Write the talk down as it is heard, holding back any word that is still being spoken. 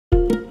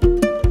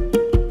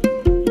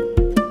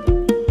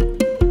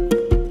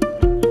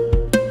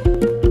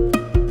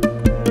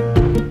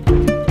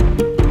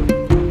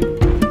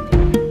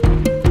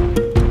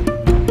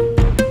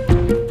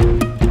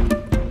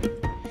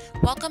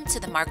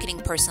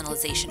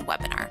Personalization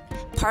webinar,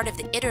 part of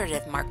the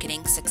Iterative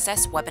Marketing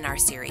Success webinar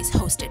series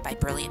hosted by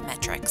Brilliant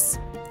Metrics.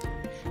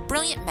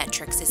 Brilliant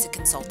Metrics is a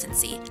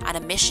consultancy on a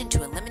mission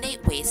to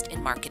eliminate waste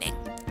in marketing.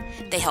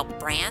 They help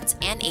brands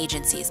and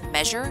agencies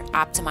measure,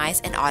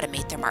 optimize, and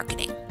automate their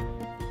marketing.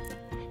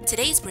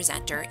 Today's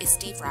presenter is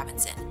Steve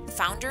Robinson,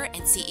 founder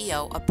and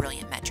CEO of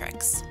Brilliant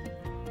Metrics.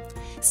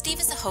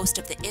 Steve is the host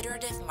of the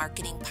Iterative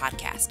Marketing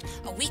Podcast,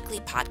 a weekly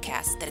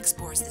podcast that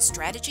explores the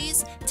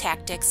strategies,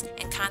 tactics,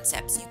 and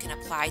concepts you can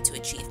apply to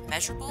achieve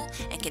measurable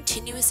and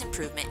continuous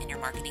improvement in your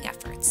marketing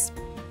efforts.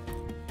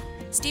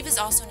 Steve is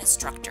also an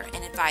instructor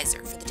and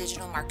advisor for the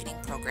digital marketing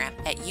program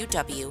at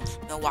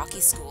UW Milwaukee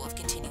School of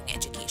Continuing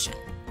Education.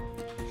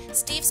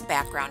 Steve's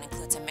background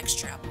includes a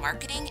mixture of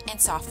marketing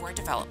and software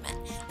development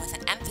with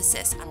an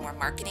emphasis on where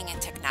marketing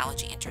and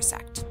technology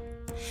intersect.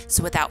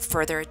 So without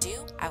further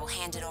ado, I will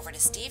hand it over to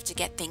Steve to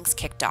get things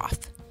kicked off.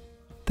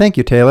 Thank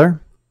you,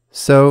 Taylor.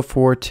 So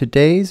for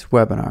today's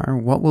webinar,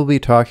 what we'll be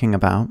talking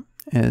about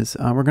is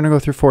we're going to go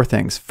through four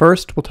things.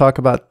 First, we'll talk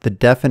about the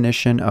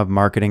definition of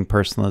marketing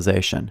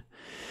personalization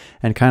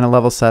and kind of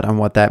level set on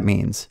what that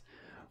means.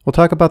 We'll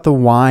talk about the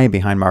why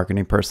behind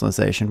marketing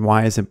personalization.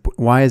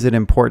 Why is it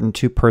important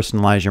to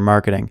personalize your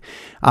marketing?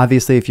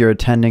 Obviously, if you're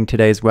attending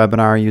today's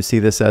webinar, you see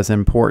this as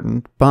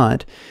important,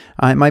 but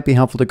it might be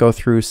helpful to go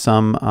through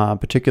some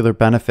particular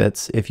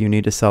benefits if you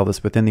need to sell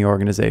this within the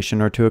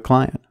organization or to a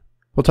client.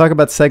 We'll talk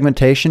about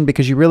segmentation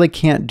because you really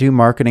can't do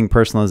marketing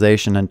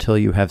personalization until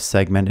you have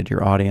segmented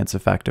your audience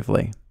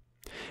effectively.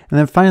 And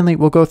then finally,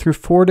 we'll go through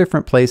 4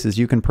 different places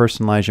you can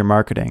personalize your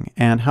marketing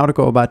and how to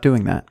go about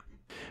doing that.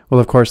 We'll,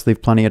 of course,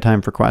 leave plenty of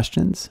time for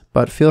questions,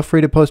 but feel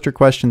free to post your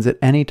questions at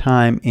any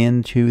time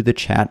into the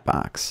chat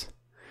box.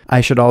 I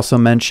should also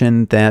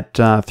mention that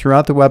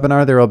throughout the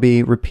webinar, there will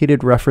be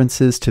repeated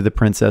references to The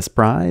Princess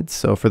Bride.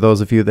 So for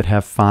those of you that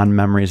have fond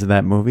memories of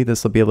that movie,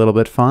 this will be a little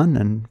bit fun.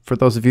 And for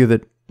those of you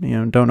that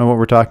don't know what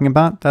we're talking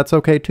about, that's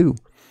okay too.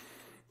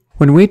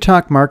 When we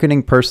talk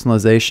marketing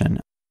personalization,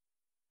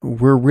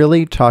 we're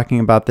really talking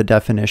about the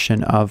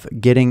definition of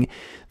getting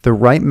the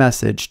right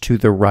message to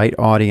the right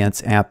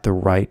audience at the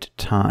right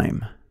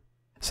time.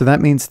 So that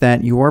means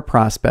that your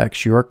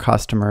prospects, your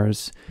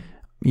customers,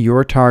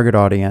 your target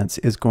audience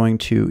is going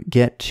to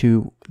get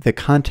to the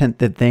content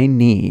that they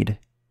need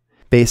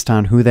based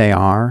on who they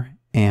are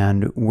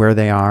and then where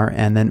they are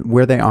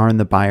in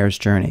the buyer's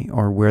journey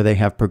or where they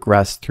have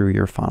progressed through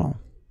your funnel.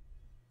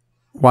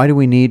 Why do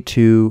we need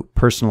to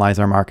personalize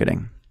our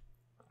marketing?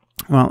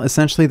 Well,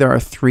 essentially, there are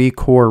 3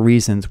 core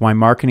reasons why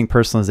marketing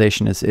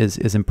personalization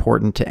is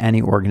important to any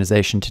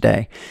organization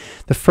today.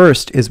 The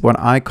first is what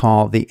I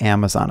call the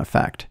Amazon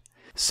effect.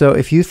 So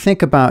if you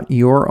think about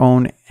your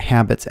own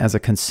habits as a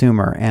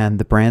consumer and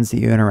the brands that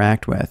you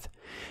interact with,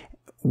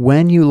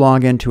 when you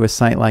log into a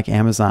site like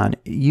Amazon,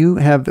 you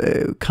have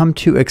come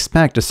to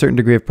expect a certain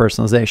degree of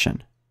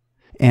personalization.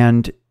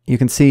 And you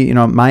can see,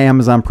 my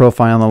Amazon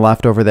profile on the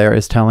left over there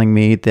is telling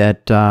me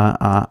that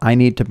I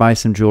need to buy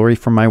some jewelry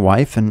for my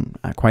wife. And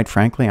quite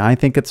frankly, I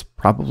think it's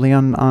probably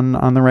on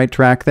the right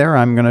track there.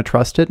 I'm going to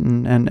trust it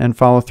and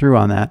follow through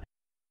on that.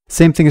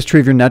 Same thing is true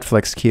of your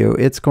Netflix queue.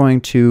 It's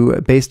going to,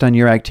 based on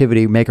your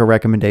activity, make a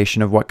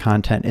recommendation of what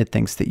content it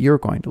thinks that you're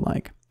going to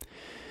like.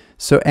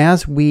 So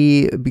as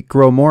we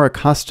grow more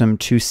accustomed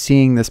to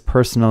seeing this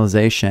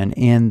personalization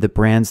in the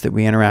brands that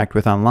we interact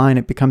with online,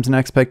 it becomes an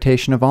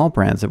expectation of all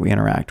brands that we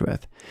interact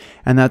with.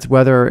 And that's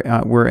whether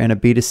we're in a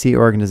B2C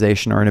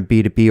organization or in a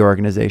B2B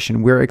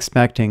organization, we're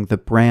expecting the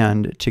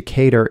brand to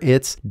cater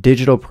its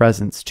digital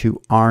presence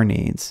to our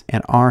needs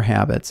and our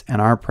habits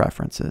and our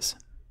preferences.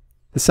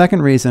 The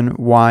second reason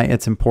why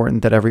it's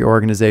important that every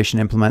organization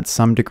implements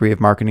some degree of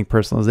marketing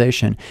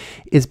personalization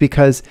is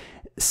because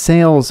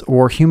sales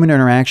or human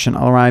interaction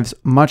arrives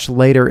much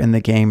later in the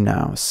game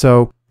now.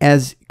 So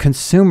as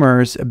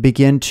consumers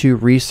begin to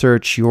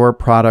research your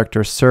product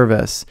or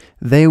service,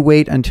 they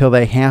wait until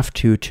they have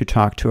to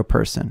talk to a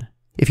person.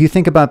 If you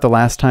think about the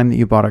last time that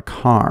you bought a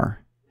car,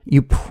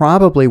 you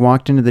probably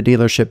walked into the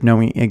dealership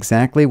knowing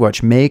exactly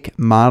which make,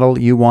 model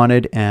you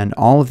wanted and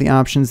all of the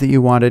options that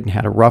you wanted and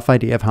had a rough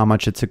idea of how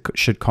much it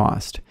should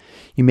cost.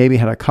 You maybe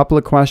had a couple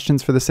of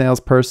questions for the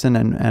salesperson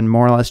and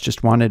more or less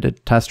just wanted to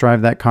test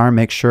drive that car and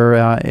make sure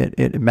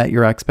it met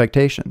your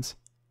expectations.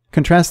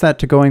 Contrast that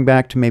to going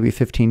back to maybe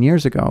 15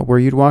 years ago where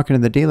you'd walk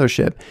into the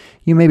dealership,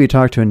 you maybe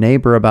talk to a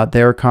neighbor about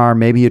their car,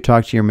 maybe you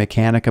talk to your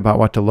mechanic about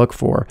what to look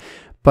for.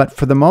 But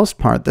for the most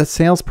part, the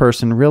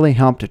salesperson really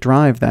helped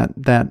drive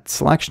that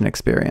selection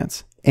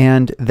experience,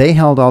 and they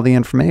held all the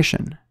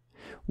information.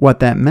 What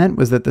that meant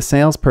was that the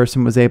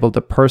salesperson was able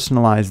to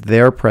personalize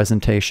their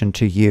presentation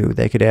to you.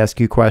 They could ask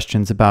you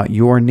questions about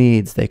your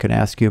needs. They could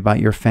ask you about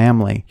your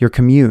family, your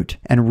commute,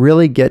 and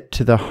really get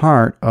to the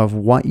heart of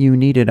what you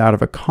needed out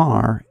of a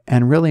car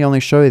and really only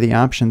show you the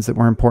options that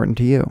were important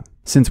to you.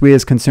 Since we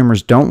as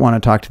consumers don't want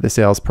to talk to the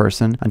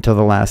salesperson until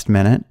the last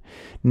minute,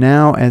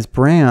 now as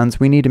brands,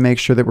 we need to make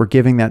sure that we're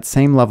giving that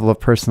same level of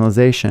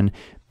personalization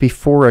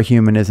before a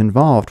human is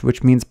involved,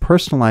 which means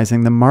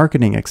personalizing the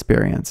marketing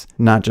experience,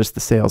 not just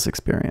the sales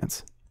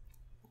experience.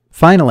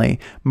 Finally,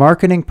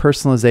 marketing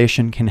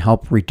personalization can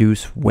help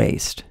reduce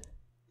waste.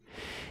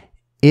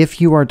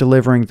 If you are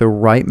delivering the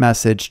right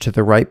message to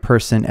the right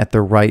person at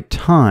the right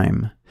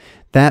time,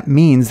 that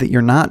means that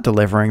you're not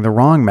delivering the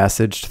wrong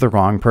message to the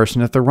wrong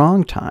person at the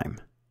wrong time.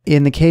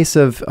 In the case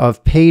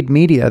of paid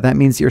media, that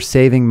means you're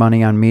saving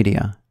money on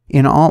media.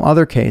 In all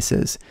other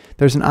cases,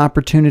 there's an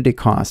opportunity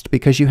cost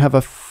because you have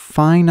a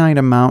finite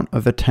amount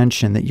of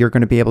attention that you're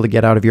going to be able to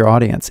get out of your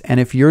audience. And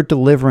if you're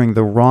delivering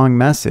the wrong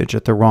message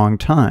at the wrong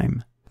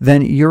time,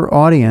 then your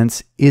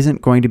audience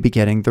isn't going to be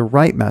getting the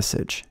right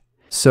message.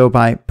 So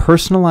by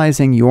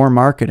personalizing your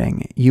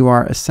marketing, you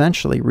are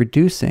essentially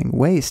reducing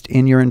waste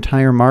in your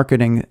entire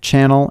marketing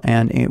channel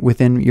and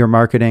within your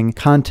marketing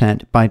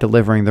content by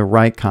delivering the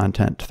right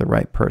content to the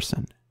right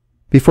person.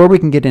 Before we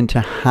can get into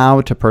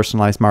how to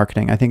personalize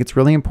marketing, I think it's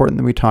really important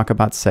that we talk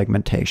about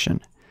segmentation.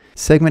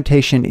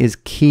 Segmentation is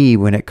key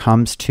when it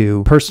comes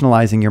to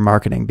personalizing your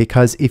marketing,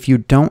 because if you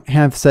don't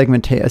have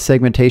a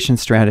segmentation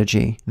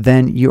strategy,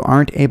 then you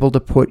aren't able to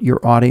put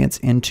your audience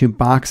into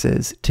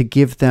boxes to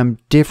give them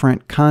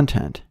different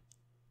content.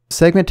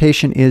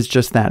 Segmentation is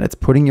just that. It's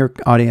putting your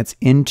audience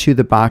into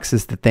the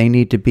boxes that they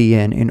need to be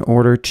in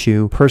order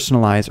to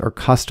personalize or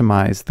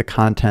customize the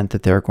content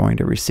that they're going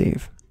to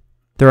receive.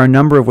 There are a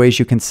number of ways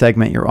you can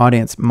segment your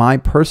audience. My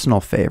personal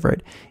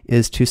favorite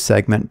is to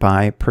segment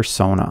by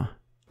persona.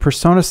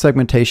 Persona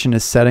segmentation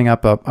is setting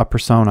up a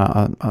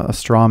persona, a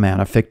straw man,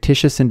 a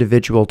fictitious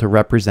individual to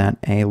represent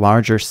a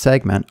larger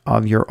segment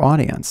of your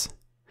audience.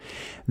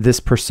 This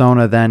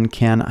persona then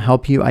can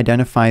help you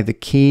identify the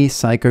key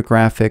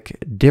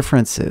psychographic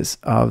differences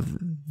of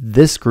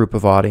this group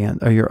of audience,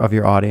 of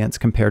your audience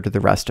compared to the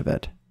rest of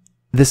it.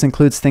 This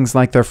includes things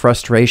like their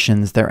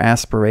frustrations, their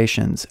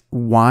aspirations,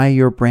 why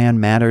your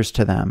brand matters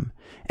to them,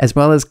 as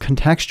well as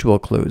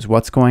contextual clues.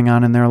 What's going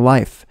on in their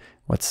life?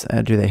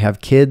 Do they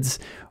have kids?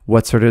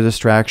 What sort of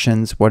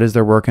distractions? What is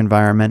their work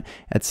environment?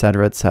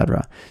 Etc.,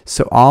 etc.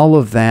 So all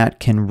of that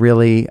can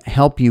really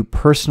help you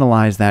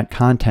personalize that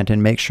content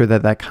and make sure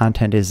that that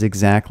content is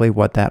exactly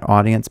what that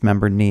audience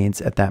member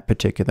needs at that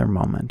particular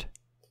moment.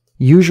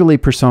 Usually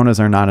personas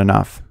are not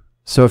enough.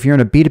 So if you're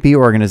in a B2B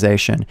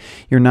organization,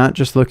 you're not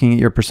just looking at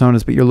your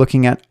personas, but you're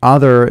looking at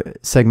other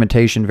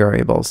segmentation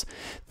variables,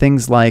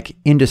 things like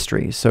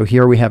industry. So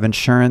here we have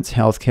insurance,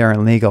 healthcare,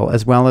 and legal,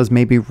 as well as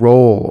maybe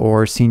role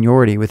or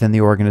seniority within the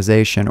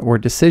organization, or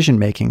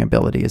decision-making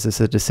ability. Is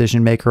this a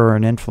decision maker or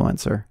an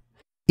influencer?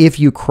 If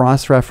you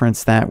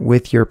cross-reference that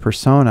with your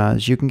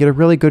personas, you can get a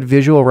really good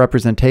visual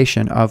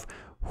representation of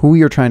who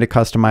you're trying to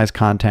customize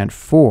content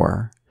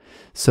for,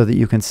 so that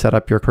you can set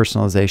up your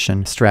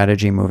personalization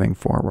strategy moving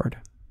forward.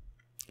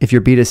 If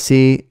you're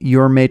B2C,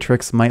 your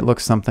matrix might look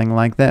something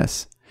like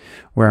this,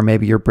 where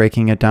maybe you're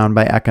breaking it down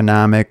by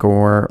economic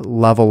or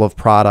level of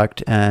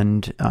product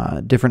and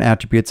different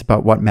attributes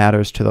about what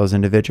matters to those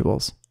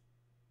individuals.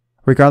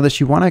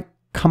 Regardless, you want to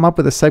come up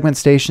with a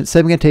segmentation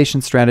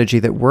strategy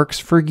that works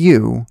for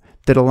you,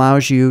 that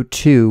allows you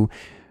to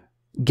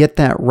get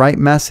that right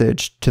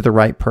message to the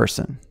right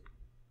person.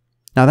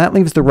 Now that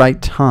leaves the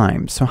right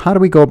time. So how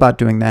do we go about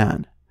doing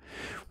that?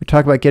 We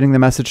talk about getting the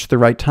message to the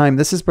right time.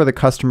 This is where the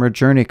customer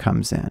journey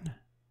comes in.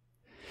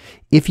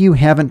 If you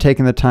haven't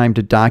taken the time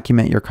to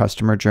document your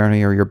customer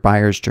journey or your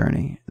buyer's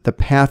journey, the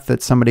path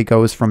that somebody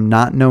goes from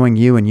not knowing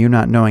you and you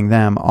not knowing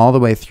them all the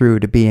way through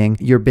to being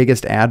your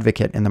biggest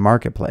advocate in the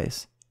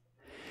marketplace.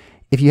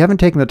 If you haven't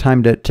taken the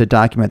time to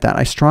document that,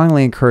 I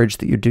strongly encourage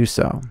that you do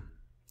so.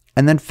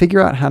 And then figure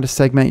out how to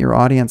segment your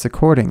audience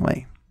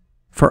accordingly.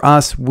 For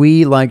us,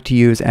 we like to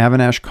use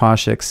Avinash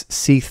Kaushik's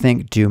See,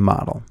 Think, Do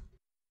model.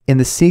 In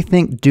the See,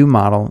 Think, Do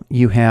model,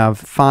 you have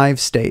 5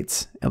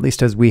 states, at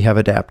least as we have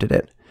adapted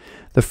it.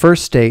 The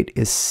first state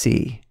is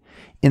C.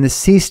 In the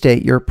C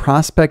state, your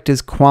prospect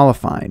is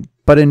qualified,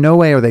 but in no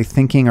way are they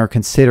thinking or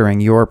considering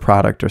your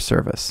product or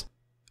service.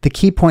 The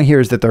key point here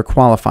is that they're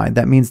qualified.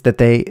 That means that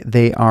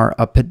they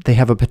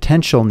have a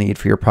potential need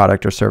for your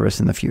product or service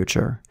in the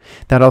future.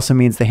 That also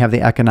means they have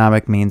the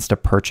economic means to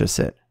purchase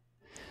it.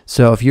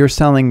 So if you're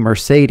selling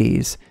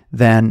Mercedes,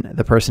 then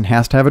the person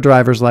has to have a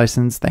driver's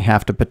license, they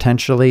have to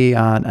potentially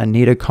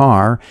need a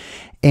car,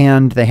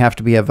 and they have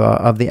to be of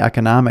the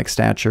economic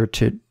stature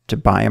to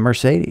buy a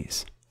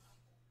Mercedes.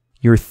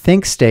 Your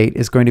think state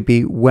is going to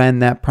be when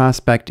that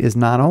prospect is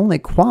not only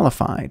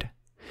qualified,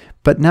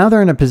 but now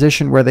they're in a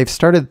position where they've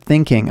started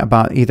thinking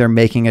about either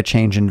making a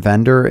change in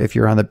vendor if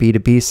you're on the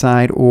B2B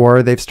side,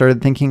 or they've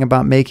started thinking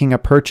about making a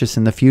purchase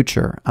in the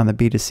future on the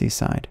B2C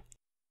side.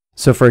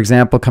 So for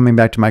example, coming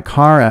back to my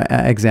car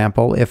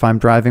example, if I'm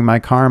driving my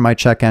car and my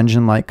check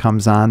engine light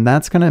comes on,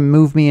 that's going to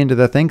move me into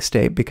the think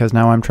state because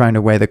now I'm trying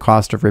to weigh the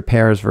cost of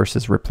repairs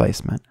versus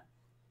replacement.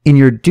 In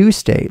your do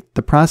state,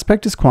 the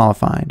prospect is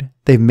qualified,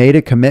 they've made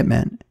a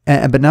commitment,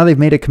 but now they've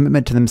made a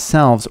commitment to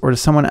themselves or to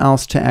someone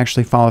else to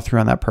actually follow through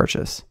on that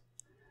purchase.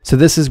 So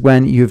this is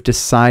when you've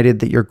decided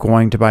that you're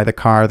going to buy the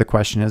car. The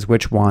question is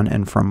which one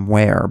and from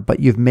where, but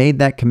you've made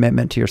that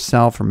commitment to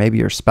yourself or maybe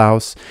your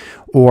spouse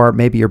or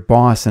maybe your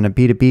boss in a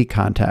B2B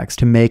context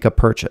to make a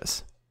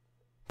purchase.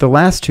 The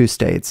last 2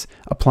 states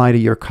apply to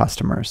your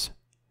customers.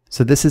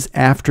 So this is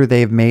after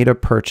they've made a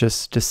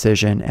purchase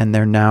decision and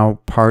they're now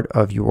part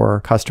of your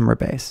customer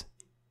base.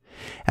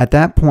 At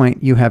that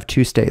point, you have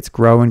two states,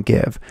 grow and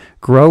give.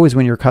 Grow is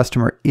when your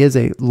customer is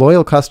a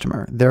loyal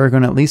customer. They're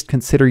going to at least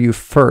consider you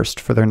first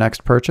for their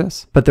next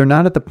purchase, but they're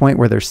not at the point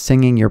where they're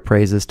singing your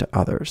praises to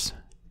others.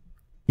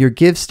 Your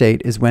give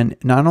state is when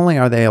not only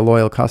are they a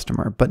loyal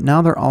customer, but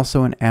now they're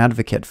also an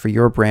advocate for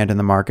your brand in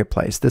the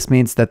marketplace. This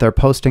means that they're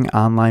posting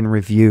online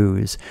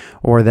reviews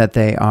or that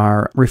they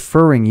are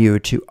referring you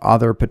to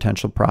other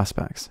potential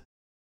prospects.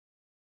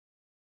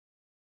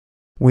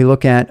 We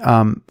look at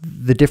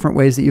the different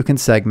ways that you can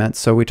segment.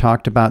 So we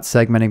talked about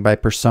segmenting by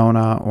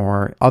persona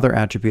or other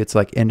attributes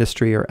like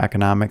industry or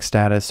economic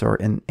status or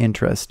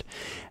interest.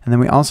 And then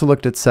we also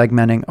looked at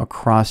segmenting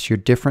across your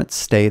different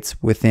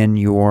states within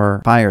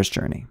your buyer's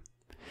journey.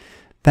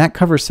 That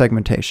covers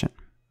segmentation.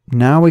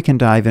 Now we can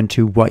dive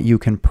into what you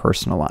can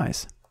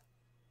personalize.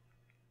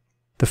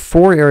 The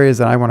 4 areas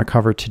that I want to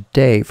cover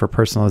today for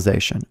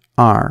personalization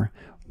are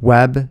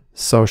web,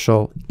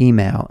 social,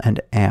 email,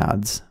 and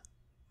ads.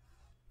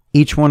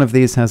 Each one of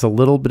these has a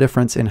little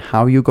difference in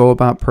how you go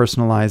about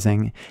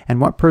personalizing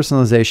and what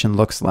personalization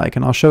looks like,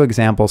 and I'll show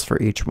examples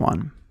for each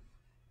one.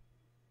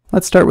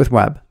 Let's start with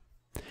web.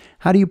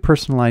 How do you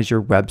personalize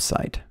your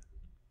website?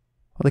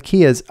 Well, the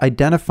key is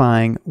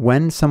identifying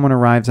when someone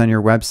arrives on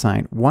your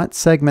website, what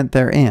segment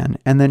they're in,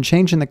 and then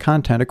changing the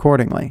content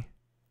accordingly.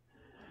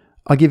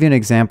 I'll give you an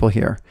example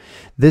here.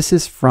 This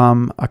is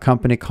from a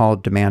company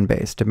called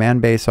Demandbase.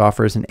 Demandbase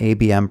offers an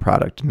ABM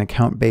product, an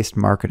account-based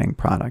marketing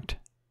product.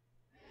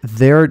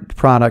 Their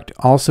product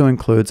also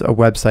includes a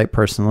website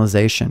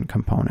personalization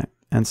component.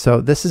 And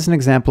so this is an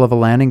example of a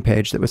landing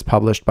page that was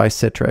published by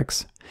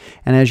Citrix.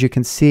 And as you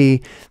can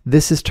see,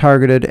 this is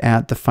targeted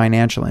at the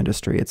financial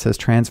industry. It says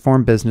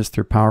transform business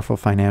through powerful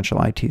financial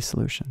IT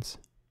solutions.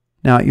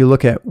 Now you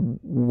look at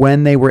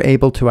when they were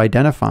able to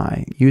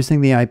identify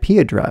using the IP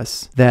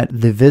address that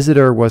the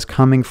visitor was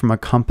coming from a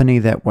company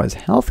that was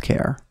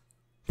healthcare,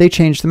 they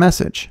changed the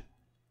message.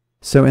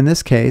 So in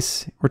this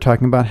case, we're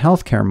talking about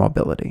healthcare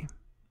mobility.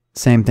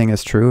 Same thing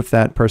is true if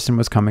that person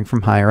was coming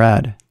from higher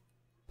ed.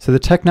 So the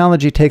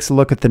technology takes a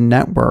look at the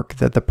network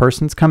that the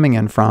person's coming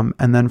in from,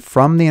 and then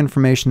from the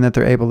information that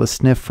they're able to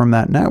sniff from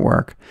that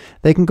network,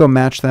 they can go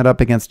match that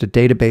up against a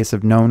database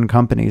of known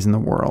companies in the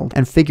world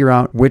and figure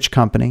out which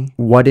company,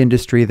 what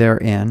industry they're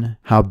in,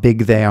 how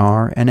big they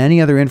are, and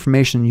any other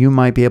information you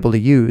might be able to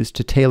use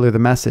to tailor the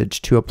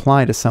message to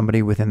apply to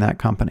somebody within that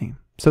company.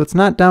 So it's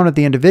not down at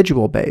the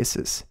individual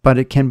basis, but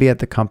it can be at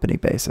the company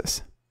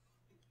basis.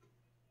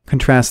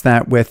 Contrast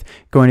that with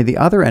going to the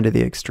other end of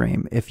the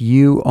extreme. If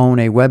you own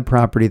a web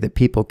property that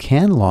people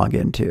can log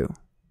into,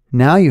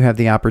 now you have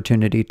the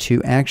opportunity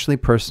to actually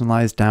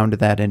personalize down to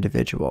that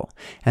individual.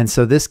 And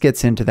so this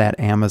gets into that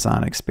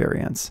Amazon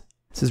experience.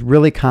 This is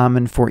really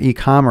common for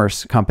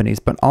e-commerce companies,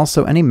 but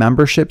also any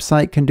membership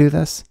site can do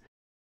this.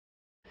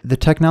 The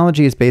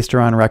technology is based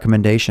around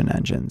recommendation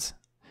engines.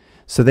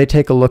 So they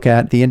take a look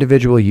at the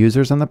individual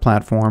users on the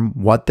platform,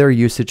 what their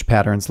usage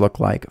patterns look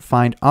like,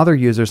 find other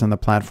users on the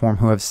platform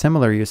who have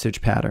similar usage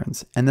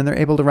patterns, and then they're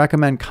able to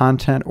recommend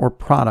content or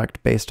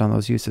product based on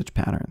those usage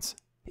patterns.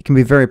 It can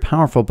be very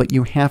powerful, but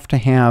you have to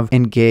have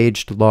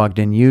engaged,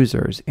 logged-in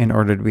users in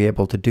order to be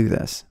able to do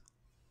this.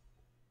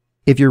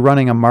 If you're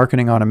running a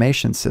marketing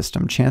automation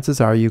system, chances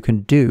are you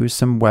can do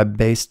some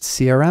web-based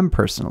CRM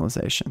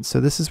personalization. So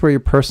this is where you're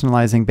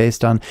personalizing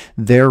based on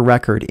their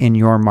record in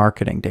your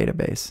marketing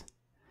database.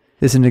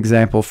 This is an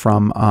example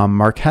from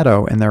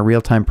Marketo and their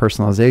real-time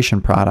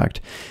personalization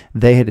product.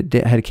 They had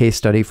a case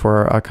study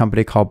for a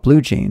company called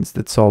Blue Jeans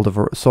that sold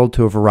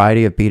to a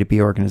variety of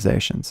B2B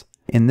organizations.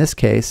 In this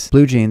case,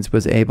 Blue Jeans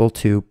was able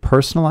to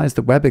personalize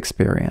the web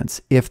experience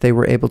if they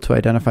were able to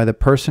identify the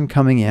person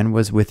coming in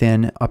was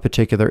within a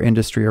particular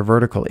industry or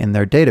vertical in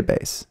their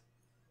database.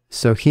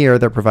 So here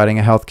they're providing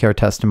a healthcare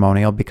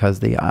testimonial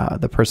because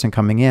the person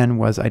coming in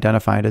was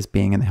identified as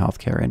being in the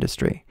healthcare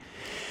industry.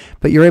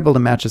 But you're able to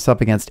match this up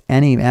against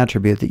any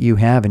attribute that you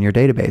have in your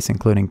database,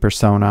 including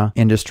persona,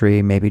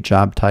 industry, maybe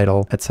job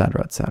title,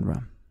 etc.,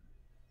 etc.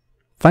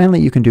 Finally,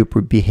 you can do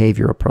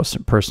behavioral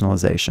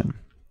personalization.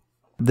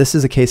 This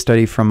is a case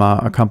study from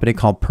a company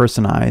called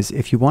Personalize.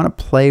 If you want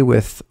to play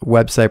with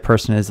website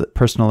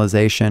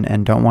personalization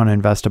and don't want to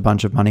invest a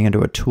bunch of money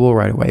into a tool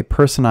right away,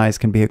 Personalize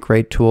can be a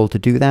great tool to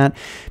do that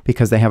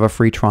because they have a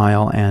free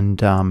trial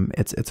and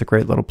it's a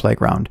great little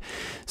playground.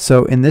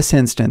 So in this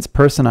instance,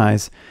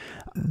 Personalize,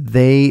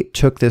 they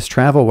took this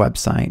travel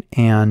website,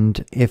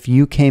 and if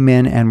you came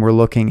in and were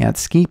looking at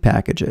ski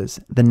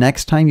packages, the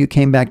next time you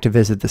came back to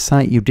visit the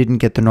site, you didn't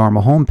get the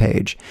normal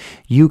homepage.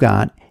 You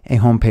got a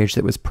homepage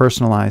that was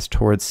personalized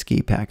towards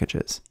ski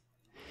packages.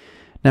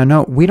 Now,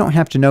 no, we don't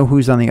have to know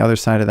who's on the other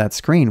side of that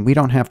screen. We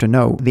don't have to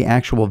know the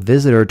actual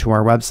visitor to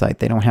our website.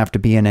 They don't have to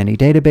be in any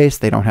database.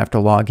 They don't have to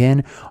log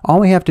in. All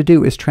we have to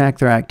do is track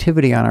their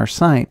activity on our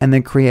site and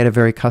then create a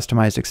very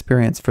customized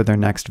experience for their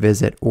next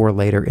visit or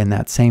later in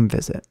that same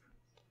visit.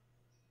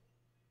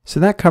 So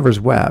that covers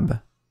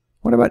web.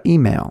 What about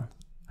email?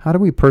 How do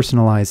we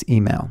personalize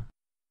email?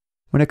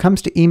 When it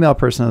comes to email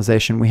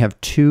personalization, we have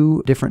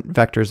two different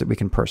vectors that we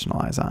can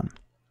personalize on.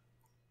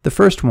 The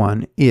first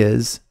one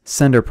is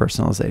sender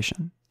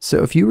personalization.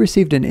 So if you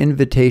received an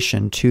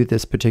invitation to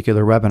this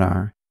particular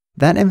webinar,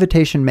 that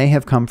invitation may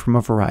have come from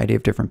a variety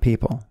of different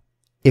people.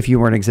 If you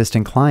were an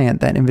existing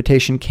client, that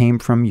invitation came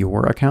from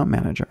your account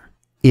manager.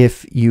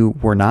 If you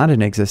were not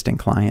an existing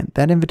client,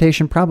 that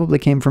invitation probably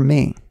came from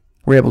me.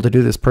 We're able to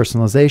do this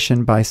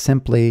personalization by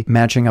simply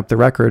matching up the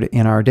record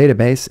in our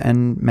database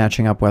and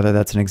matching up whether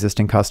that's an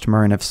existing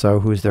customer, and if so,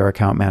 who's their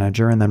account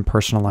manager, and then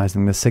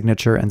personalizing the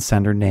signature and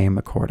sender name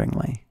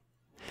accordingly.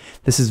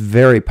 This is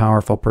very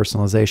powerful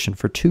personalization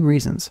for two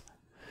reasons.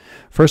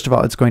 First of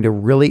all, it's going to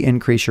really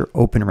increase your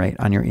open rate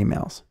on your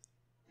emails.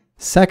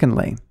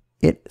 Secondly,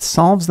 it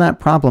solves that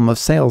problem of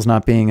sales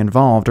not being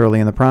involved early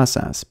in the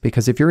process,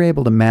 because if you're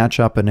able to match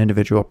up an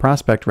individual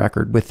prospect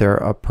record with their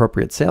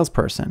appropriate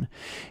salesperson,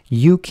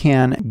 you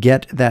can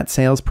get that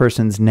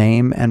salesperson's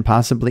name and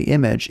possibly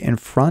image in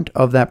front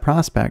of that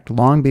prospect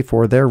long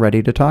before they're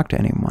ready to talk to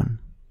anyone.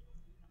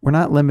 We're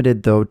not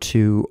limited, though,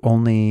 to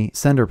only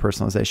sender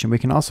personalization. We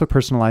can also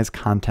personalize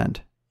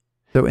content.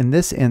 So in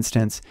this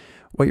instance,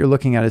 what you're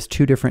looking at is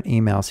two different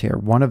emails here.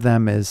 One of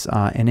them is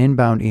an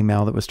inbound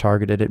email that was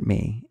targeted at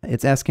me.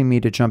 It's asking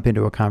me to jump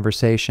into a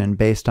conversation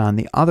based on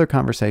the other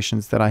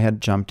conversations that I had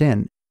jumped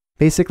in.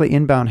 Basically,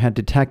 inbound had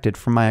detected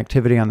from my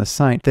activity on the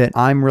site that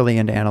I'm really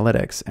into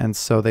analytics, and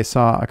so they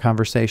saw a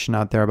conversation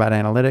out there about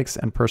analytics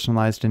and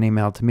personalized an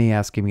email to me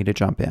asking me to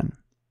jump in.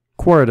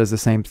 Quora does the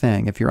same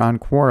thing. If you're on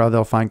Quora,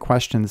 they'll find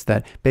questions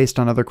that, based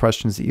on other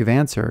questions that you've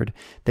answered,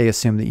 they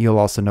assume that you'll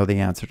also know the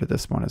answer to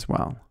this one as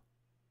well.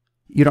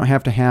 You don't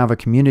have to have a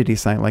community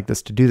site like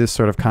this to do this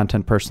sort of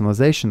content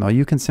personalization, though.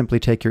 You can simply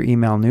take your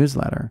email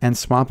newsletter and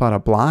swap out a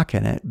block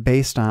in it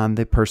based on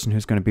the person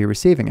who's going to be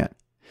receiving it.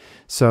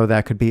 So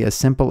that could be as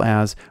simple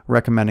as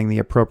recommending the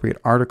appropriate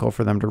article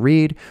for them to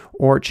read,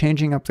 or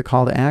changing up the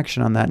call to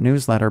action on that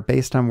newsletter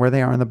based on where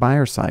they are in the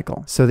buyer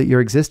cycle, so that your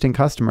existing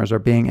customers are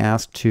being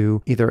asked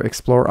to either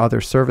explore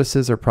other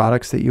services or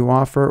products that you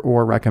offer,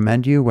 or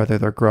recommend you, whether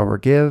they're grow or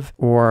give,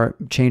 or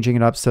changing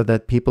it up so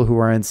that people who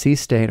are in C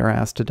state are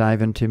asked to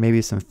dive into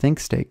maybe some think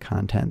state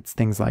content,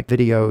 things like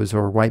videos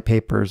or white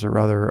papers or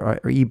other or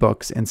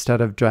ebooks, instead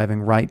of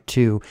driving right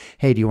to,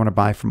 hey, do you want to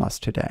buy from us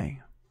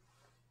today?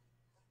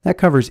 That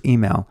covers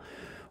email.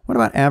 What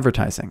about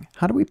advertising?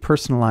 How do we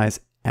personalize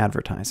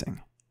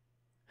advertising?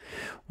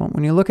 Well,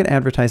 when you look at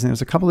advertising,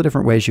 there's a couple of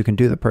different ways you can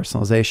do the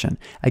personalization.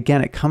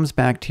 Again, it comes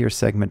back to your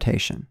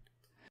segmentation.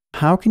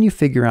 How can you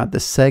figure out the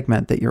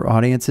segment that your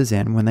audience is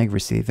in when they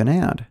receive an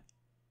ad?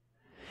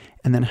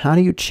 And then how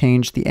do you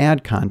change the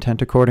ad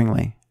content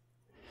accordingly?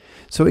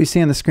 So what you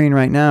see on the screen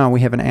right now,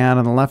 we have an ad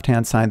on the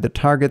left-hand side that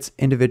targets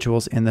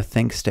individuals in the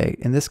think state.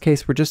 In this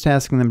case, we're just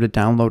asking them to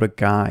download a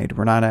guide.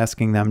 We're not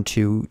asking them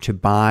to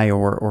buy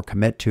or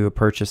commit to a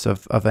purchase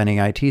of any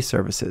IT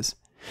services.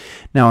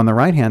 Now, on the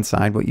right-hand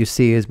side, what you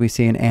see is we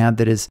see an ad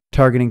that is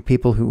targeting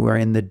people who are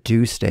in the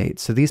do state.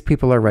 So these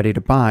people are ready to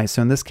buy.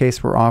 So in this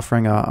case, we're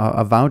offering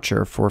a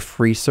voucher for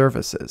free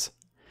services.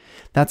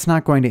 That's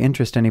not going to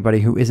interest anybody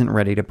who isn't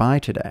ready to buy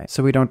today.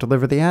 So we don't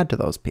deliver the ad to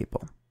those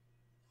people.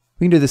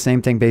 We can do the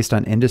same thing based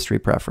on industry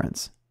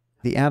preference.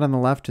 The ad on the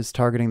left is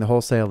targeting the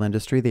wholesale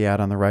industry. The ad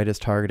on the right is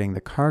targeting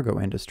the cargo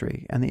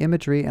industry. And the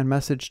imagery and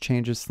message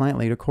changes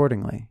slightly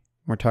accordingly.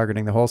 We're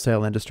targeting the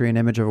wholesale industry. An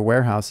image of a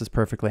warehouse is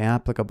perfectly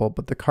applicable,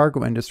 but the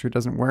cargo industry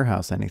doesn't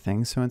warehouse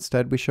anything, so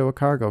instead we show a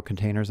cargo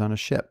containers on a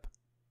ship.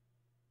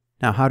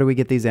 Now, how do we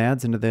get these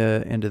ads to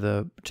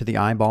the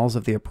eyeballs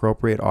of the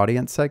appropriate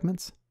audience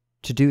segments?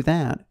 To do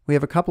that, we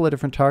have a couple of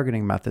different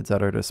targeting methods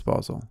at our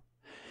disposal.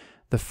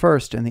 The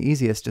first and the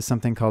easiest is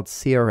something called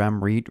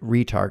CRM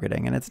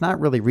retargeting. And it's not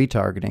really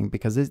retargeting,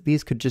 because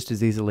these could just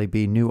as easily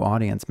be new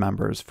audience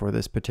members for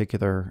this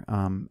particular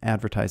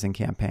advertising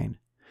campaign.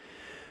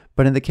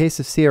 But in the case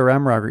of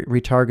CRM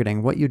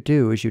retargeting, what you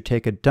do is you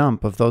take a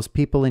dump of those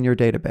people in your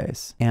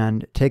database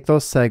and take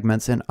those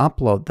segments and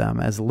upload them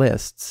as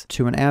lists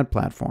to an ad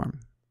platform.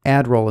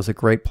 AdRoll is a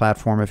great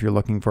platform if you're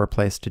looking for a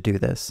place to do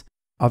this.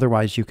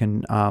 Otherwise, you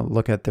can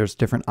look at, there's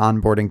different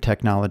onboarding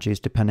technologies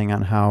depending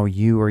on how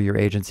you or your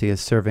agency is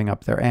serving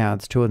up their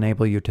ads to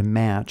enable you to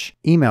match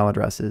email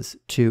addresses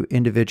to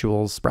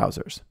individuals'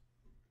 browsers.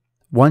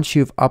 Once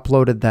you've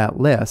uploaded that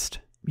list,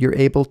 you're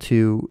able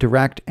to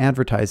direct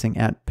advertising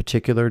at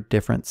particular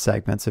different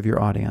segments of your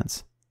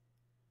audience.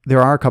 There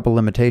are a couple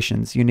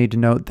limitations. You need to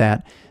note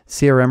that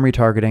CRM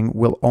retargeting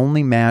will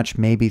only match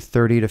maybe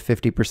 30 to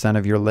 50%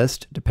 of your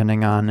list,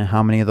 depending on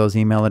how many of those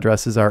email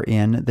addresses are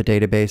in the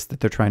database that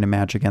they're trying to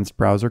match against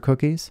browser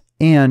cookies.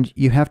 And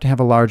you have to have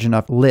a large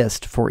enough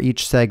list for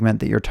each segment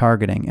that you're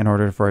targeting in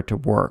order for it to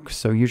work.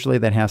 So usually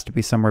that has to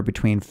be somewhere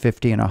between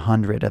 50 and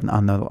 100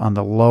 on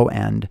the low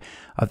end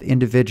of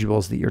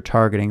individuals that you're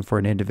targeting for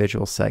an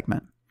individual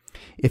segment.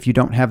 If you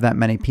don't have that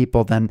many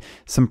people, then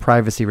some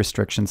privacy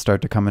restrictions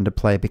start to come into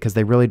play, because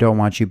they really don't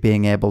want you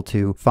being able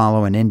to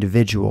follow an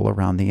individual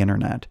around the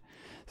internet.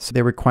 So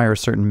they require a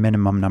certain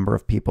minimum number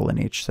of people in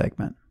each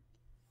segment.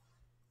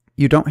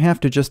 You don't have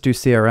to just do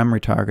CRM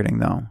retargeting,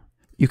 though.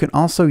 You can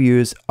also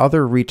use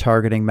other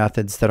retargeting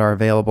methods that are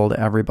available to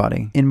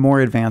everybody in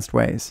more advanced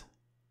ways.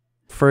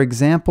 For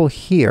example,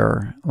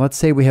 here, let's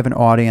say we have an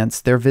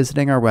audience, they're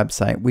visiting our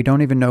website, we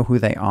don't even know who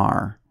they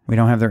are. We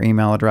don't have their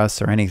email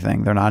address or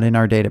anything. They're not in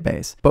our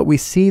database. But we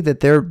see that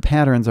their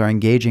patterns are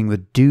engaging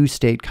with due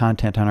state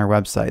content on our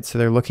website. So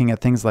they're looking at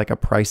things like a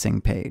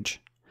pricing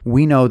page.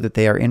 We know that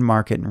they are in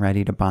market and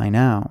ready to buy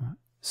now.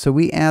 So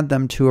we add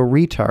them to a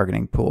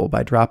retargeting pool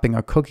by dropping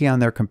a cookie on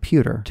their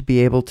computer to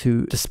be able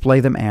to display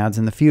them ads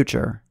in the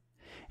future.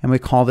 And we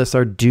call this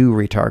our due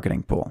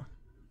retargeting pool.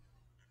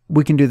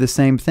 We can do the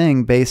same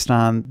thing based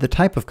on the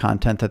type of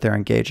content that they're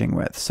engaging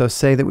with. So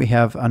say that we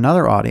have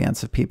another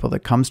audience of people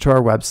that comes to our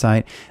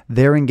website,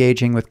 they're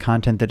engaging with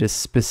content that is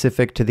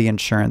specific to the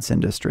insurance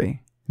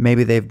industry.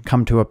 Maybe they've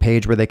come to a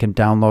page where they can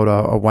download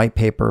a white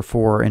paper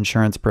for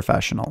insurance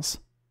professionals.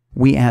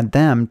 We add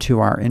them to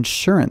our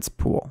insurance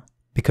pool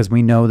because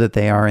we know that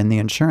they are in the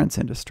insurance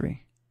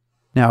industry.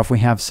 Now, if we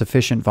have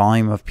sufficient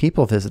volume of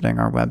people visiting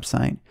our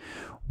website,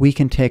 we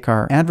can take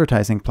our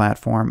advertising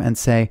platform and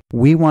say,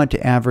 we want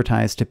to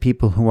advertise to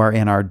people who are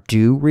in our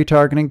due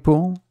retargeting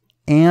pool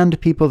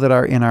and people that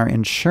are in our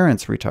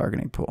insurance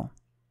retargeting pool.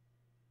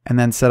 And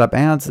then set up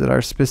ads that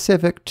are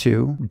specific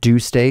to due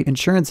state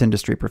insurance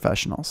industry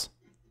professionals.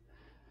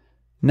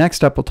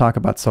 Next up, we'll talk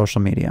about social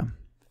media.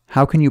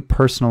 How can you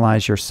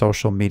personalize your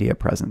social media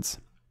presence?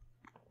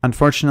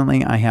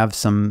 Unfortunately, I have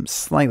some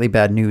slightly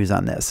bad news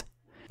on this.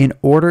 In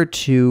order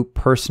to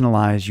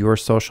personalize your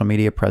social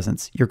media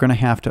presence, you're going to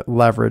have to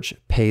leverage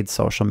paid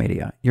social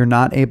media. You're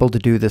not able to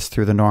do this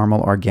through the normal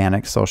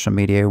organic social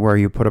media where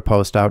you put a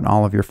post out and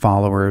all of your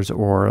followers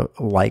or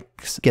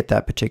likes get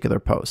that particular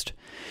post.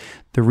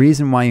 The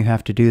reason why you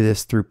have to do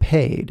this through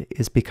paid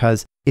is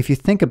because if you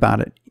think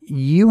about it,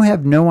 you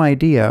have no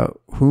idea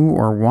who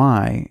or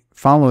why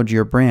followed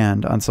your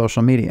brand on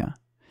social media.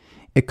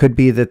 It could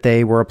be that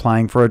they were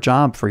applying for a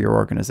job for your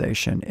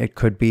organization. It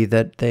could be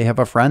that they have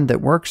a friend that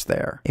works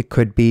there. It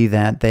could be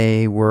that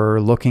they were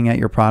looking at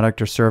your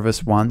product or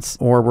service once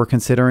or were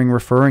considering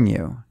referring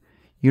you.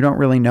 You don't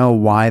really know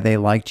why they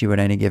liked you at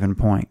any given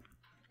point.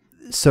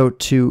 So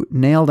to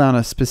nail down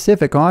a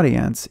specific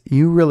audience,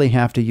 you really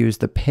have to use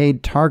the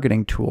paid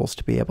targeting tools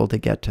to be able to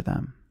get to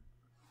them.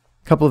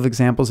 A couple of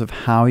examples of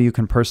how you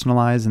can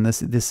personalize, and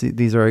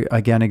these are,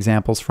 again,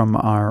 examples from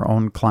our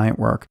own client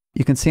work.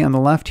 You can see on the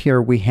left here,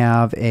 we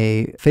have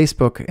a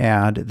Facebook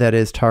ad that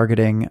is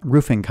targeting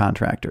roofing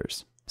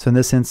contractors. So in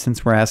this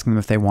instance, we're asking them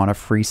if they want a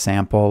free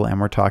sample, and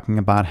we're talking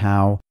about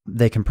how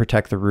they can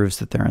protect the roofs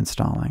that they're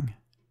installing.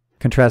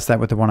 Contrast that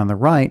with the one on the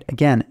right.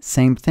 Again,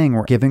 same thing.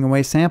 We're giving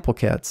away sample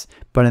kits,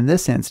 but in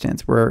this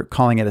instance, we're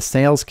calling it a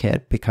sales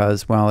kit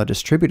because, well, a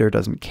distributor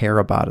doesn't care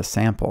about a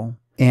sample.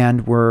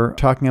 And we're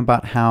talking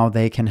about how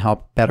they can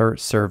help better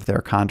serve their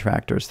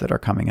contractors that are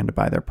coming in to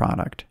buy their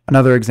product.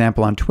 Another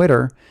example on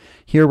Twitter,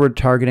 here we're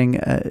targeting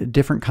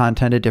different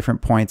content at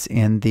different points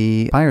in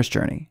the buyer's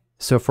journey.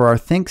 So for our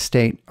think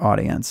state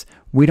audience,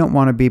 we don't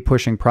want to be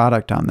pushing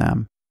product on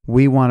them.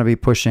 We want to be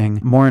pushing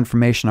more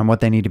information on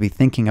what they need to be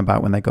thinking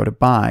about when they go to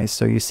buy.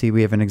 So you see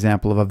we have an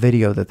example of a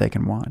video that they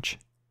can watch.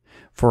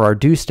 For our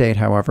due state,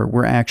 however,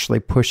 we're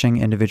actually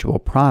pushing individual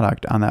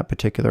product on that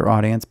particular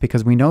audience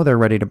because we know they're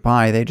ready to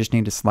buy. They just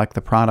need to select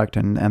the product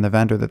and the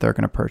vendor that they're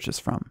going to purchase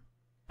from.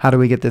 How do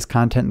we get this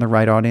content in the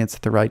right audience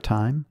at the right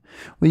time?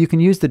 Well, you can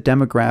use the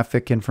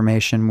demographic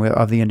information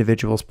of the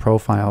individual's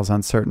profiles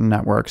on certain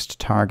networks to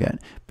target,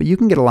 but you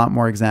can get a lot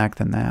more exact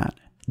than that.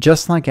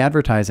 Just like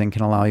advertising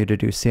can allow you to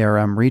do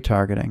CRM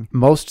retargeting,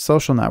 most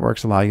social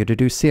networks allow you to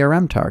do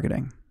CRM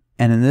targeting.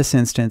 And in this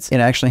instance, it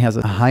actually has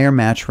a higher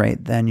match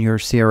rate than your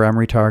CRM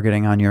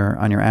retargeting on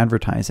your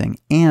advertising.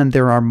 And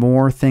there are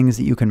more things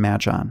that you can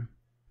match on.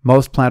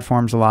 Most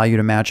platforms allow you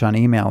to match on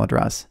email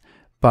address,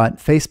 but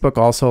Facebook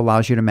also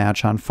allows you to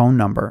match on phone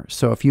number.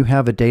 So if you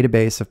have a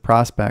database of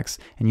prospects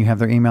and you have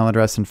their email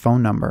address and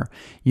phone number,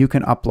 you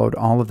can upload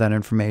all of that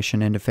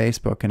information into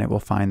Facebook and it will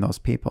find those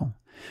people.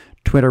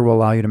 Twitter will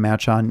allow you to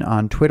match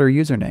on Twitter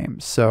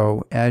usernames.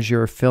 So as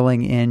you're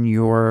filling in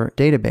your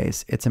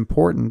database, it's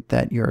important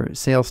that your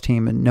sales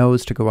team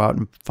knows to go out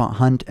and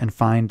hunt and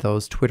find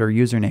those Twitter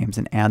usernames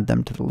and add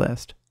them to the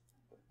list.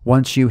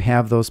 Once you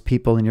have those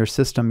people in your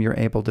system, you're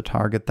able to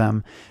target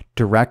them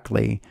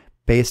directly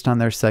based on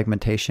their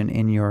segmentation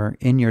in your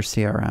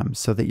CRM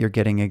so that you're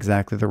getting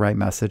exactly the right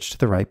message to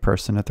the right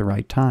person at the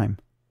right time.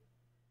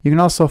 You can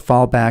also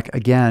fall back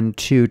again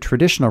to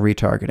traditional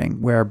retargeting,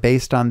 where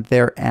based on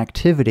their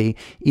activity,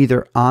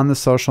 either on the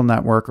social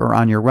network or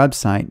on your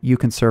website, you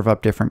can serve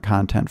up different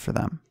content for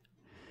them.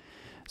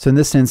 So in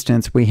this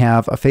instance, we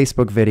have a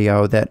Facebook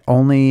video that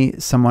only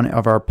someone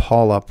of our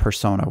Paula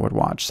persona would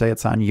watch. Say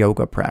it's on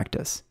yoga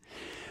practice.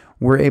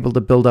 We're able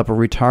to build up a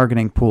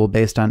retargeting pool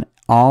based on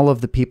all of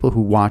the people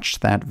who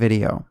watched that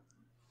video.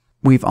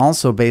 We've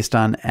also, based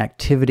on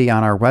activity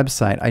on our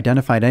website,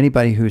 identified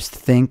anybody who's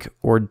think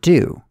or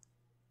do.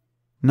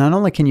 Not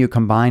only can you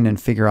combine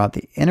and figure out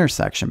the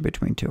intersection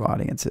between two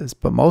audiences,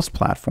 but most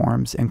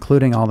platforms,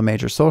 including all the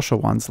major social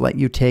ones, let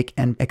you take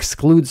and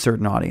exclude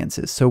certain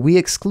audiences. So we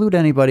exclude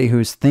anybody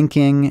who's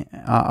thinking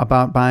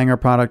about buying our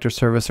product or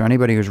service, or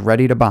anybody who's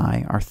ready to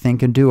buy, our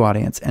think and do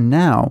audience. And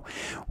now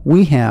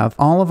we have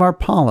all of our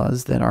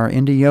Palas that are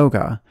into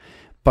yoga,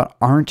 but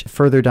aren't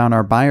further down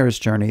our buyer's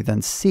journey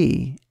than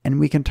C, and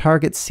we can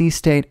target C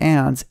state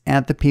ads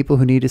at the people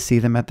who need to see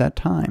them at that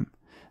time.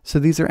 So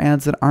these are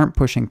ads that aren't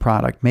pushing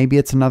product. Maybe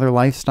it's another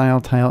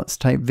lifestyle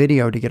type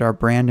video to get our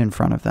brand in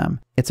front of them.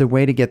 It's a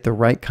way to get the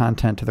right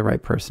content to the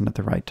right person at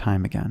the right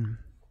time again.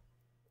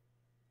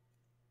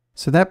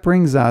 So that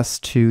brings us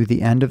to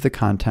the end of the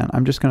content.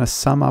 I'm just going to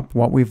sum up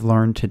what we've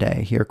learned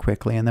today here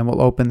quickly, and then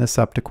we'll open this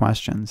up to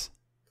questions.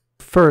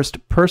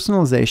 First,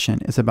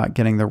 personalization is about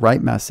getting the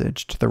right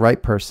message to the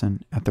right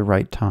person at the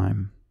right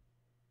time.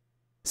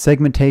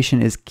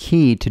 Segmentation is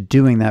key to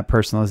doing that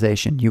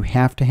personalization. You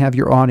have to have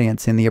your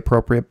audience in the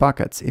appropriate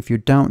buckets. If you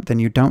don't, then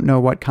you don't know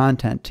what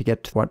content to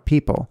get to what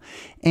people,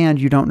 and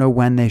you don't know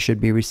when they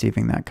should be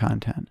receiving that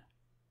content.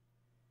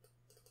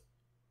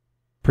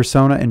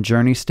 Persona and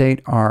journey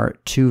state are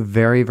two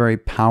very, very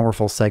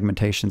powerful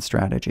segmentation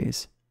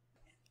strategies.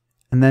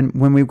 And then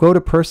when we go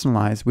to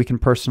personalize, we can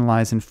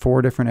personalize in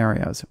 4 different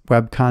areas: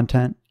 web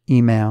content,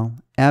 email,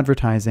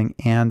 advertising,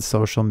 and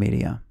social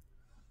media.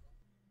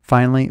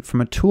 Finally,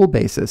 from a tool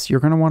basis, you're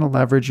going to want to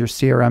leverage your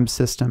CRM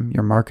system,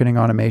 your marketing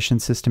automation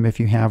system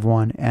if you have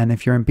one, and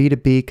if you're in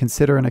B2B,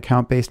 consider an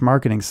account-based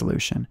marketing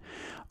solution.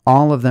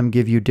 All of them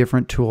give you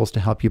different tools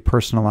to help you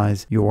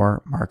personalize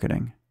your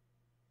marketing.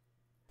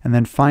 And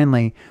then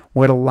finally,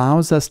 what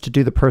allows us to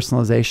do the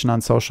personalization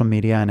on social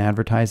media and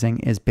advertising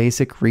is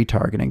basic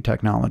retargeting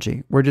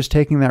technology. We're just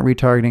taking that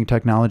retargeting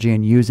technology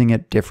and using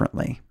it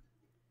differently.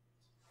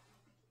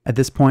 At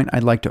this point,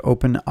 I'd like to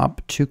open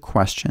up to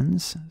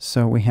questions.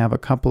 So we have a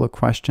couple of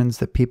questions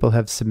that people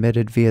have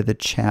submitted via the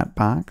chat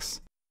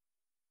box.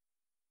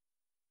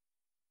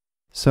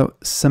 So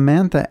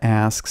Samantha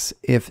asks,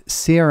 if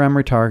CRM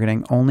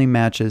retargeting only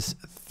matches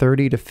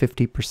 30 to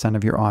 50%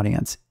 of your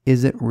audience,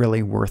 is it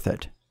really worth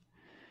it?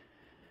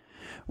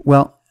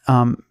 Well,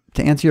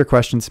 to answer your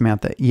question,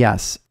 Samantha,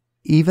 yes.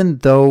 Even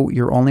though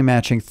you're only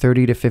matching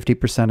 30 to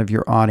 50% of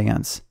your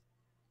audience,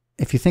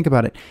 if you think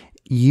about it,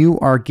 you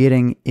are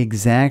getting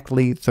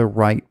exactly the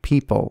right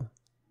people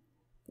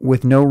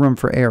with no room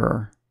for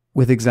error,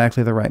 with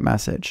exactly the right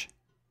message.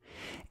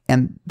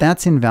 And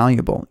that's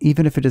invaluable,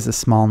 even if it is a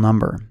small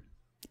number.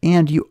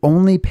 And you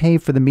only pay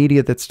for the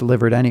media that's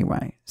delivered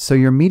anyway. So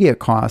your media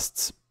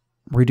costs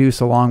reduce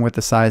along with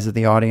the size of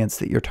the audience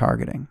that you're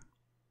targeting.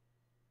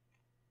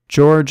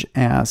 George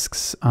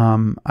asks,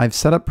 I've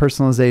set up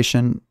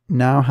personalization.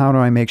 Now how do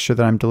I make sure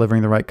that I'm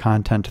delivering the right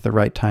content to the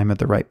right time at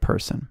the right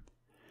person?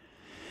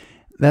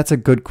 That's a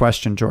good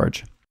question,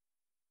 George.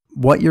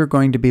 What you're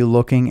going to be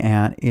looking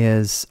at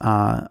is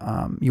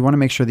you want to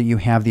make sure that you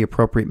have the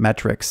appropriate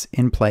metrics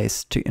in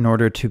place in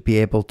order to be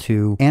able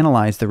to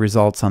analyze the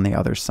results on the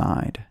other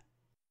side.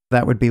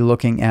 That would be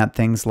looking at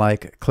things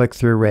like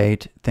click-through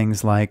rate,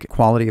 things like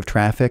quality of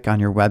traffic on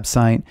your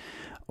website,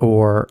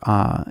 or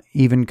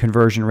even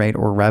conversion rate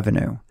or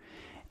revenue.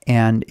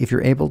 And if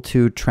you're able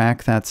to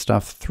track that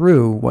stuff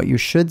through, what you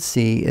should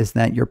see is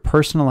that your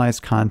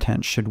personalized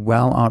content should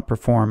well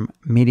outperform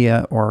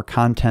media or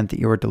content that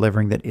you are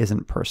delivering that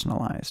isn't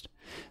personalized.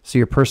 So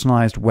your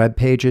personalized web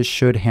pages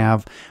should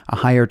have a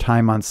higher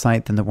time on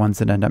site than the ones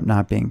that end up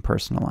not being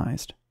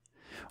personalized,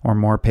 or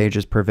more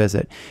pages per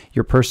visit.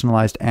 Your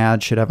personalized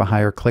ad should have a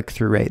higher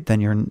click-through rate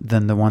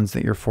than the ones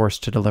that you're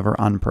forced to deliver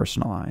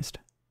unpersonalized.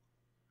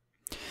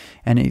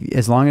 And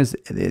as long as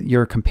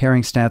you're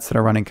comparing stats that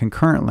are running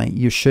concurrently,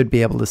 you should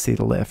be able to see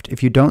the lift.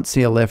 If you don't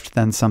see a lift,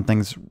 then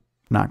something's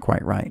not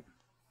quite right.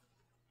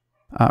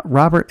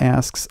 Robert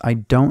asks, I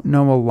don't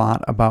know a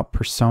lot about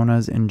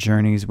personas and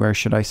journeys. Where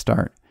should I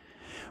start?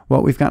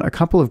 Well, we've got a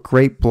couple of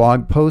great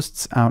blog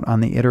posts out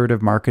on the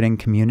iterative marketing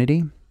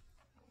community.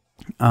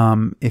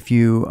 If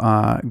you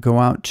go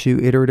out to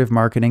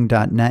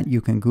iterativemarketing.net,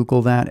 you can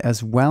Google that,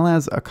 as well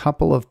as a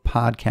couple of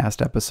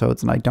podcast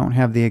episodes. And I don't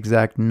have the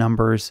exact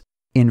numbers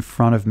in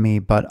front of me,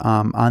 but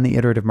on the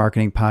Iterative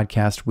Marketing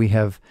Podcast, we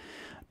have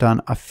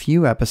done a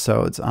few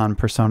episodes on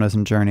personas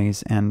and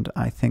journeys, and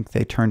I think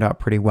they turned out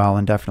pretty well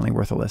and definitely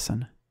worth a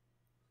listen.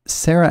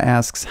 Sarah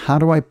asks, how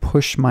do I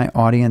push my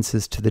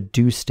audiences to the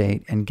do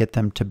state and get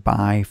them to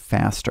buy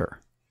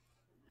faster?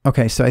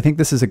 Okay, so I think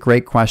this is a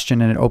great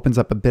question, and it opens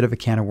up a bit of a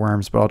can of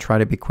worms, but I'll try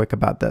to be quick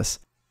about this.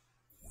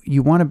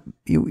 When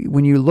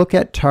you look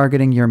at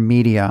targeting your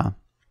media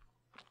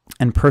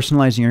and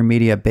personalizing your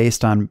media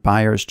based on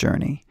buyer's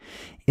journey,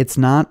 it's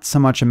not so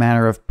much a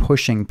matter of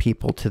pushing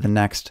people to the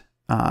next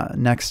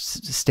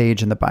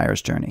stage in the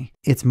buyer's journey.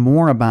 It's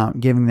more about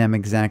giving them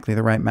exactly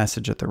the right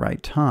message at the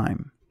right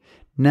time.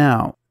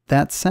 Now,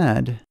 that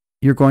said,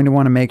 you're going to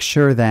want to make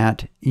sure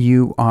that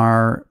you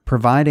are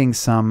providing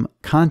some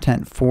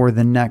content for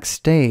the next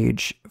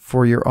stage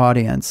for your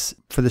audience,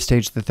 for the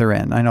stage that they're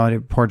in. I know I did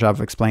a poor job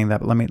of explaining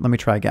that, but let me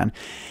try again.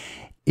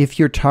 If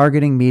you're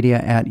targeting media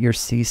at your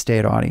C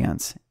state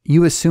audience,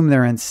 you assume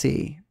they're in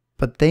C,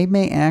 but they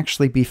may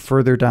actually be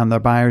further down the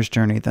buyer's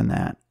journey than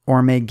that,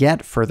 or may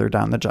get further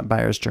down the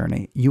buyer's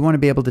journey. You want to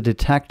be able to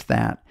detect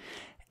that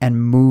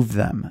and move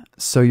them.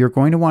 So you're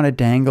going to want to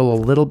dangle a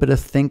little bit of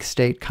think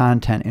state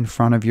content in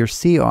front of your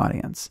C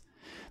audience.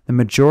 The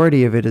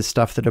majority of it is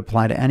stuff that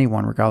apply to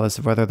anyone, regardless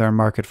of whether they're in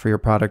market for your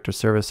product or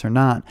service or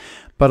not.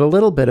 But a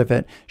little bit of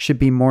it should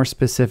be more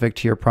specific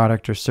to your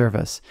product or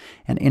service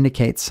and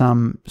indicate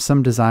some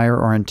desire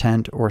or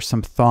intent or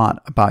some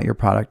thought about your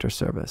product or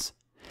service.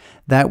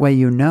 That way,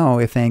 you know,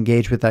 if they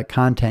engage with that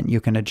content,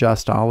 you can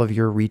adjust all of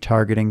your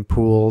retargeting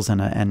pools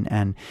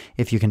and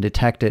if you can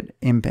detect it,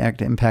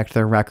 impact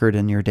their record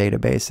in your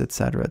database, et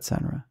cetera, et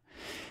cetera.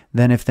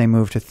 Then if they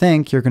move to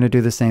think, you're going to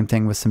do the same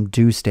thing with some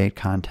do state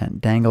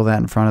content. Dangle that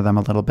in front of them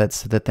a little bit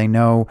so that they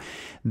know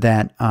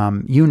that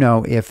you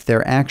know if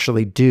they're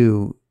actually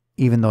due,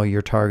 even though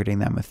you're targeting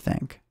them with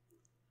think.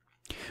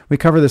 We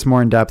cover this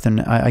more in depth,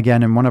 and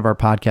again, in one of our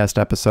podcast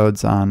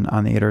episodes on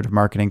the Iterative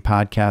Marketing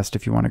Podcast,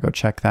 if you want to go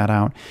check that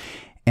out.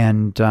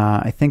 And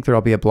I think there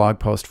will be a blog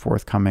post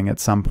forthcoming at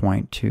some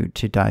point to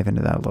dive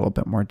into that a little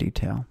bit more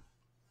detail.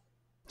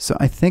 So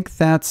I think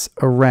that's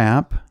a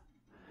wrap.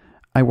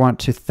 I want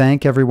to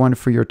thank everyone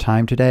for your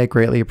time today. I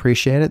greatly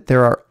appreciate it.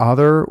 There are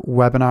other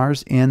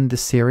webinars in the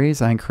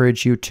series. I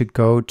encourage you to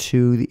go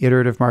to the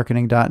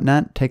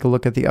iterativemarketing.net, take a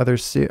look at the other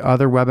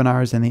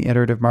webinars in the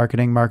Iterative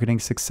Marketing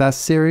Success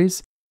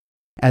series,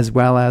 as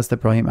well as the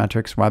Brilliant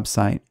Metrics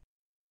website.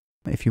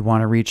 If you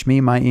want to reach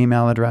me, my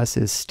email address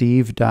is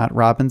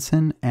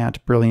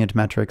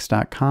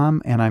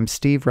steve.robinson@brilliantmetrics.com, and I'm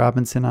Steve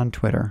Robinson on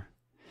Twitter.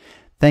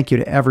 Thank you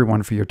to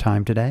everyone for your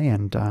time today,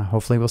 and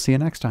hopefully we'll see you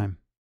next time.